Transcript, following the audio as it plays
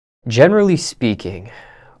Generally speaking,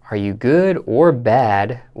 are you good or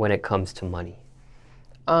bad when it comes to money?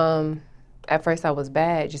 At first I was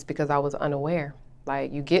bad just because I was unaware.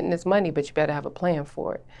 Like, you getting this money, but you better have a plan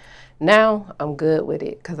for it. Now I'm good with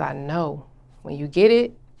it because I know when you get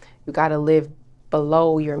it, you got to live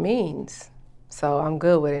below your means. So I'm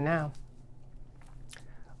good with it now.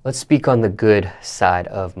 Let's speak on the good side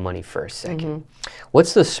of money for a second.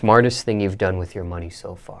 What's the smartest thing you've done with your money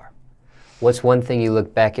so far? What's one thing you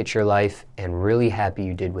look back at your life and really happy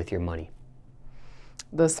you did with your money?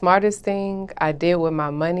 The smartest thing I did with my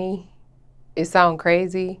money, it sounds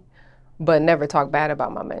crazy, but never talk bad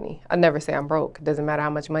about my money. I never say I'm broke. It doesn't matter how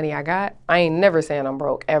much money I got. I ain't never saying I'm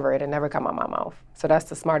broke, ever. It'll never come out my mouth. So that's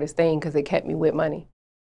the smartest thing because it kept me with money.